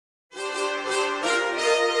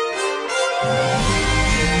Is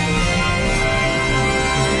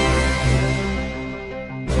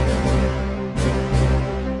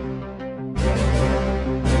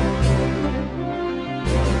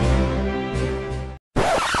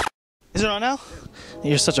it on now?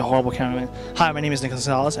 You're such a horrible cameraman. Hi, my name is Nicholas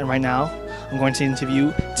Gonzalez, and right now I'm going to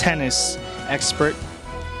interview tennis expert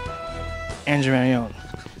Andrew Marion.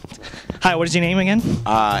 Hi, what is your name again?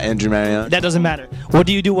 Andrew Marion. That doesn't matter. What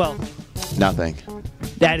do you do well? Nothing.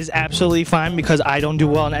 That is absolutely fine because I don't do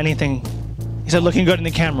well in anything. He said looking good in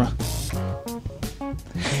the camera.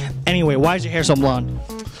 Anyway, why is your hair so blonde?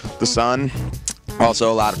 The sun.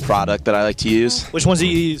 Also a lot of product that I like to use. Which ones do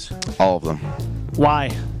you use? All of them.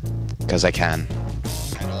 Why? Because I can.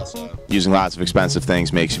 And also, using lots of expensive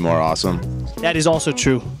things makes you more awesome. That is also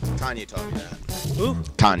true. Kanye taught me that. Who?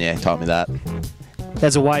 Kanye taught me that.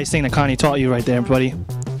 That's a wise thing that Kanye taught you right there, buddy.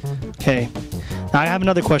 Okay. Now I have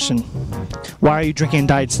another question. Why are you drinking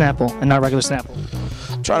Diet Snapple and not regular Snapple?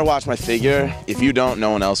 I'm trying to watch my figure. If you don't,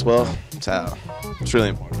 no one else will. So it's really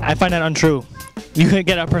important. I find that untrue. You could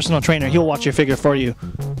get a personal trainer. He'll watch your figure for you.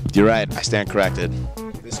 You're right. I stand corrected.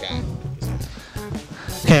 This guy.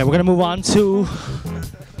 Okay, we're gonna move on to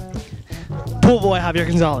pool boy Javier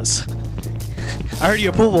Gonzalez. I heard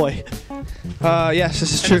you're a pool boy. Yes,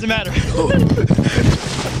 this is true. Doesn't matter.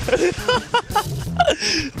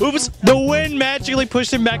 Oops! The wind magically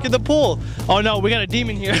pushed him back in the pool. Oh no, we got a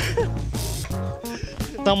demon here.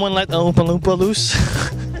 Someone let the Oompa Loompa loose.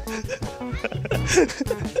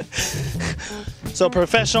 So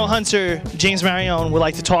professional hunter James Marion would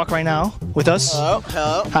like to talk right now with us. Hello,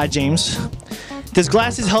 hello. Hi, James. Does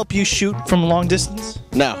glasses help you shoot from long distance?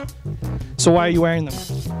 No, So why are you wearing them?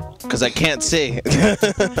 because I can't see.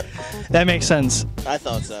 That makes sense. I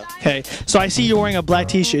thought so. Okay, so I see you're wearing a black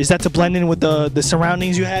t-shirt. Is that to blend in with the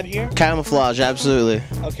surroundings you have here? Camouflage, absolutely.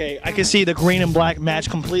 Okay, I can see the green and black match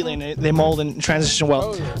completely and they mold and transition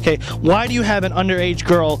well. Okay, why do you have an underage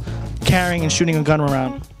girl carrying and shooting a gun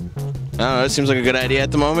around? I don't know, it seems like a good idea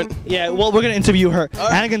at the moment. Yeah, well, we're gonna interview her.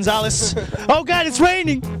 Anna Gonzalez. Oh God, it's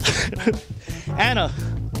raining! Anna.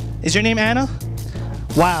 Is your name Anna?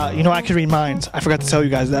 Wow, you know I could read minds. I forgot to tell you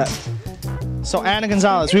guys that. So Anna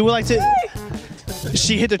Gonzalez, we would like to...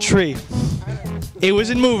 She hit the tree. It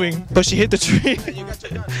wasn't moving, but she hit the tree.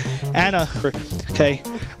 Anna. Okay,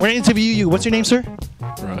 we're gonna interview you. What's your name, sir?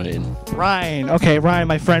 Ryan. Ryan. Okay, Ryan,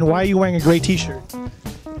 my friend, why are you wearing a gray t-shirt?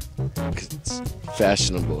 Because it's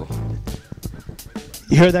fashionable.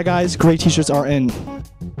 You heard that, guys? Gray t-shirts are in.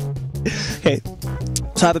 Okay,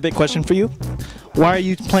 so I have a big question for you. Why are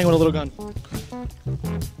you playing with a little gun?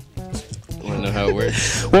 Want to know how it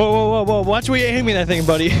works? Whoa, whoa, whoa, whoa. Watch where you're aiming that thing,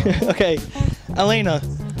 buddy. Okay. Elena,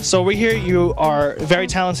 so we hear you are very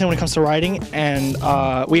talented when it comes to writing, and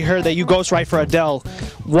we heard that you ghostwrite for Adele.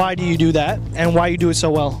 Why do you do that, and why you do it so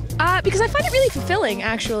well? Because I find it really fulfilling,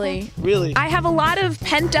 actually. Really? I have a lot of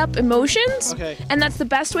pent-up emotions, Okay. and that's the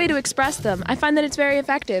best way to express them. I find that it's very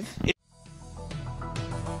effective.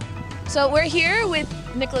 So we're here with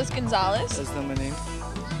Nicholas Gonzalez. That's not my name.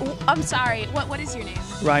 I'm sorry, what is your name?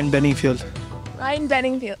 Ryan Benningfield. Ryan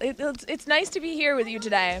Benningfield. It's nice to be here with you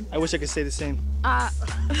today. I wish I could say the same.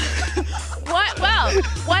 What? Well,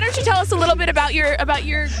 why don't you tell us a little bit about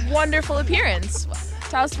your wonderful appearance?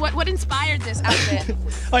 Tell us what inspired this outfit.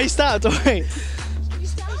 Oh, you stopped. Oh, wait.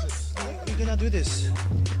 You cannot do this.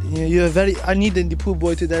 You're very... I need the pool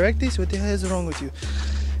boy to direct this. What the hell is wrong with you?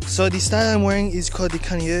 So the style I'm wearing is called the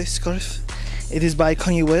Kanye scarf. It is by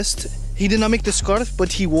Kanye West. He did not make the scarf,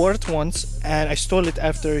 but he wore it once, and I stole it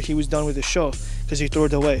after he was done with the show, because he threw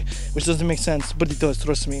it away, which doesn't make sense, but it does,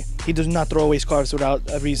 trust me. He does not throw away scarves without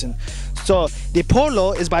a reason. So the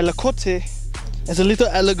polo is by Lacoste. It's a little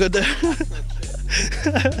elegant.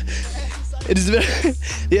 It is very...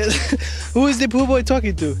 Yes. Who is the pool boy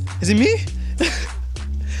talking to? Is it me?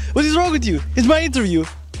 What is wrong with you? It's my interview.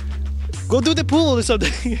 Go do the pool or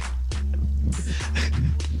something.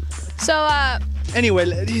 So, Anyway,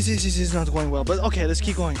 this is not going well, but okay, let's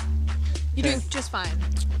keep going. you're doing just fine.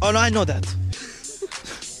 Oh no, I know that.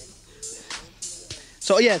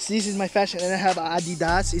 So yes, this is my fashion, and I have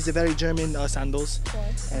Adidas. It's a very German sandals. Of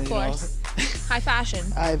course. And, Of course. High fashion.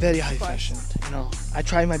 I very high course. fashion. You know, I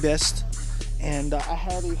try my best, and I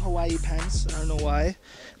have the Hawaii pants. I don't know why.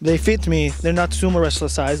 They fit me. They're not sumo wrestler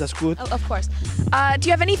size. That's good. Oh, of course. Do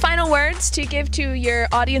you have any final words to give to your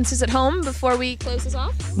audiences at home before we close this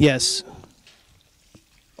off? Yes.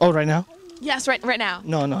 Oh, right now? Yes, right now.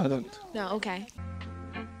 No, I don't. No, okay.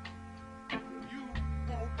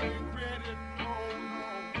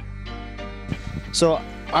 So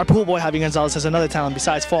our pool boy Javier Gonzalez has another talent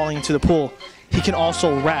besides falling into the pool. he can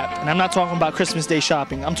also rap. And I'm not talking about Christmas Day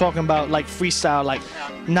shopping. I'm talking about like freestyle, like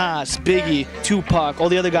Nas, Biggie, Tupac, all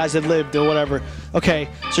the other guys that lived or whatever. Okay,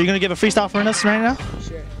 so you're gonna give a freestyle for us right now?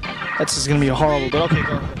 Sure. That's just gonna be horrible, but okay,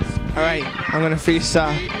 go ahead. All right, I'm gonna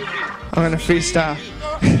freestyle.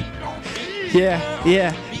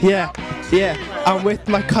 Yeah. I'm with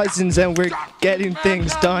my cousins and we're getting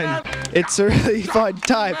things done. It's a really fun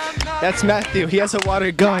time. That's Matthew. He has a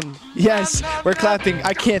water gun. Yes, we're clapping.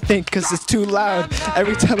 I can't think because it's too loud.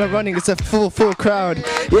 Every time I'm running, it's a full crowd.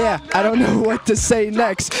 Yeah, I don't know what to say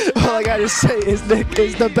next. All I gotta say is Nick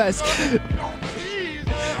is the best.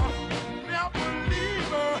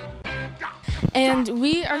 And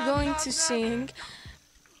we are going to sing.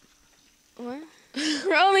 What?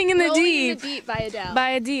 Rolling in the Deep. Deep by Adele.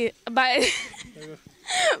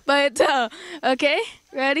 By Adele. Okay,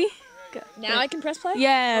 ready? Go. Now I can press play?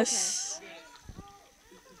 Yes.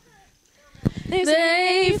 There's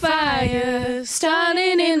a fire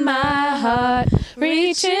starting in my heart,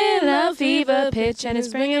 reaching a fever pitch, and it's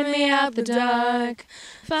bringing me out the dark.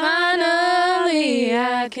 Finally,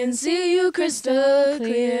 I can see you crystal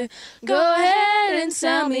clear. Go ahead and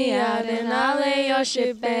sell me out, and I'll lay your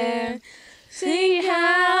ship bare. See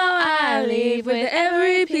how I leave with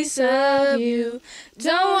every piece of you.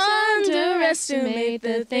 Don't underestimate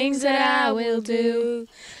the things that I will do.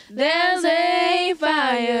 There's a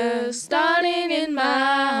fire starting in my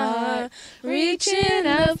heart, reaching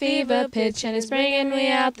a fever pitch, and it's bringing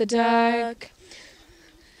me out the dark.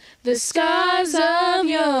 The scars of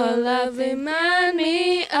your love remind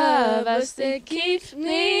me of us. That keeps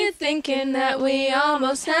me thinking that we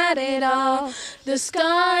almost had it all. The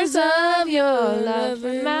scars of your love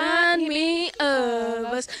remind me of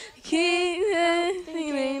us. Keep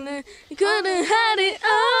thinking that you couldn't had it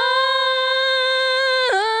all.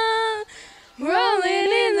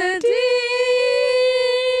 Rolling in the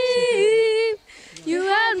deep, you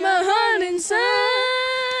had my heart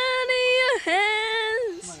inside of your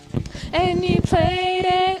hands, and you played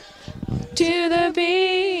it to the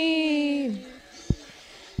beat.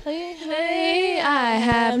 Hey, I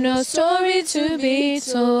have no story to be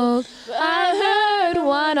told, but I heard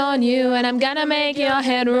one on you, and I'm gonna make your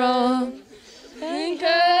head roll. Think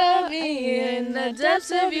of me in the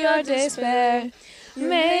depths of your despair,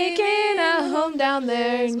 making a home down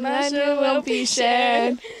there, mine won't be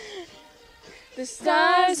shared. The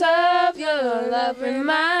scars of your love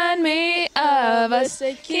remind me of us.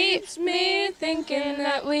 It keeps me thinking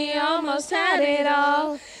that we almost had it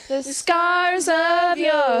all. The scars of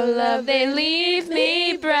your love, they leave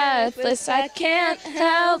me breathless. I can't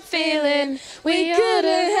help feeling we could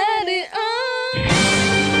have had it all.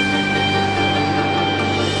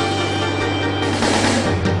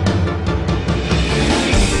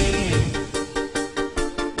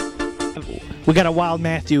 We got a wild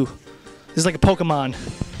Matthew. This is like a Pokemon.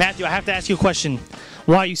 Matthew, I have to ask you a question.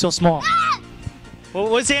 Why are you so small? Well,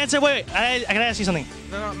 what's the answer? Wait, I gotta ask you something.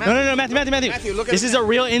 No, Matthew. Matthew, look at this is a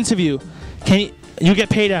real interview. Can you get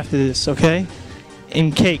paid after this, okay?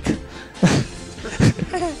 In cake.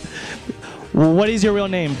 What is your real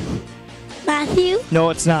name? Matthew.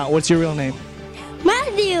 No, it's not. What's your real name?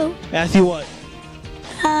 Matthew. Matthew what?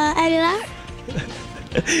 Aguilar.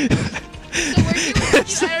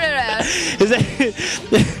 Is that?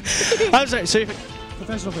 I'm sorry. So,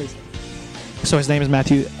 professional, please. So his name is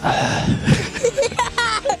Matthew.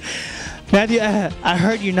 Matthew, I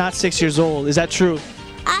heard you're not 6 years old. Is that true?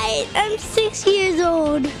 I am 6 years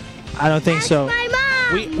old. I don't think That's so. my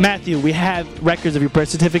mom. Matthew, we have records of your birth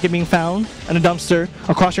certificate being found in a dumpster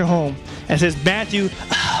across your home, and it says Matthew,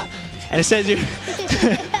 and it says you,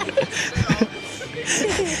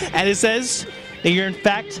 and it says that you're in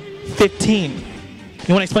fact 15.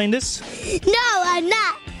 You want to explain this? No, I'm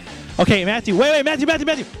not. Okay, Matthew. Wait, Matthew.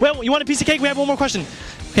 Wait, you want a piece of cake? We have one more question.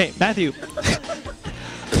 Okay, Matthew.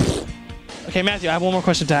 Okay, Matthew, I have one more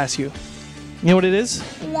question to ask you. You know what it is?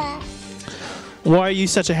 Nah. Why are you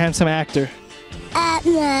such a handsome actor?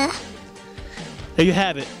 Nah. There you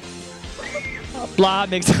have it. Blah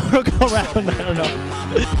makes the world go round. I don't know.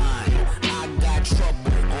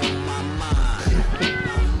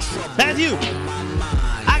 Matthew,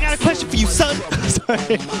 I got a question for you, son.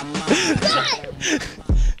 Sorry.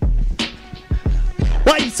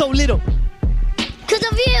 Why are you so little? Because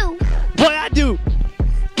of you. What'd I do?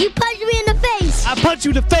 You punched me in the face. I punched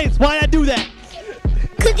you in the face. Why'd I do that?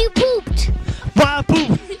 Because you pooped. Why I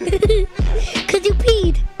poop? Because you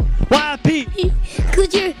peed. Why I pee?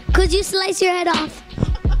 Because you sliced your head off.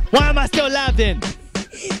 Why am I still alive then?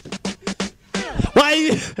 Why?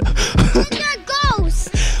 You're a ghost.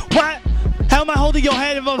 Why? How am I holding your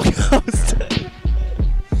hand if I'm a ghost?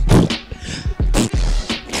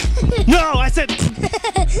 No, I said.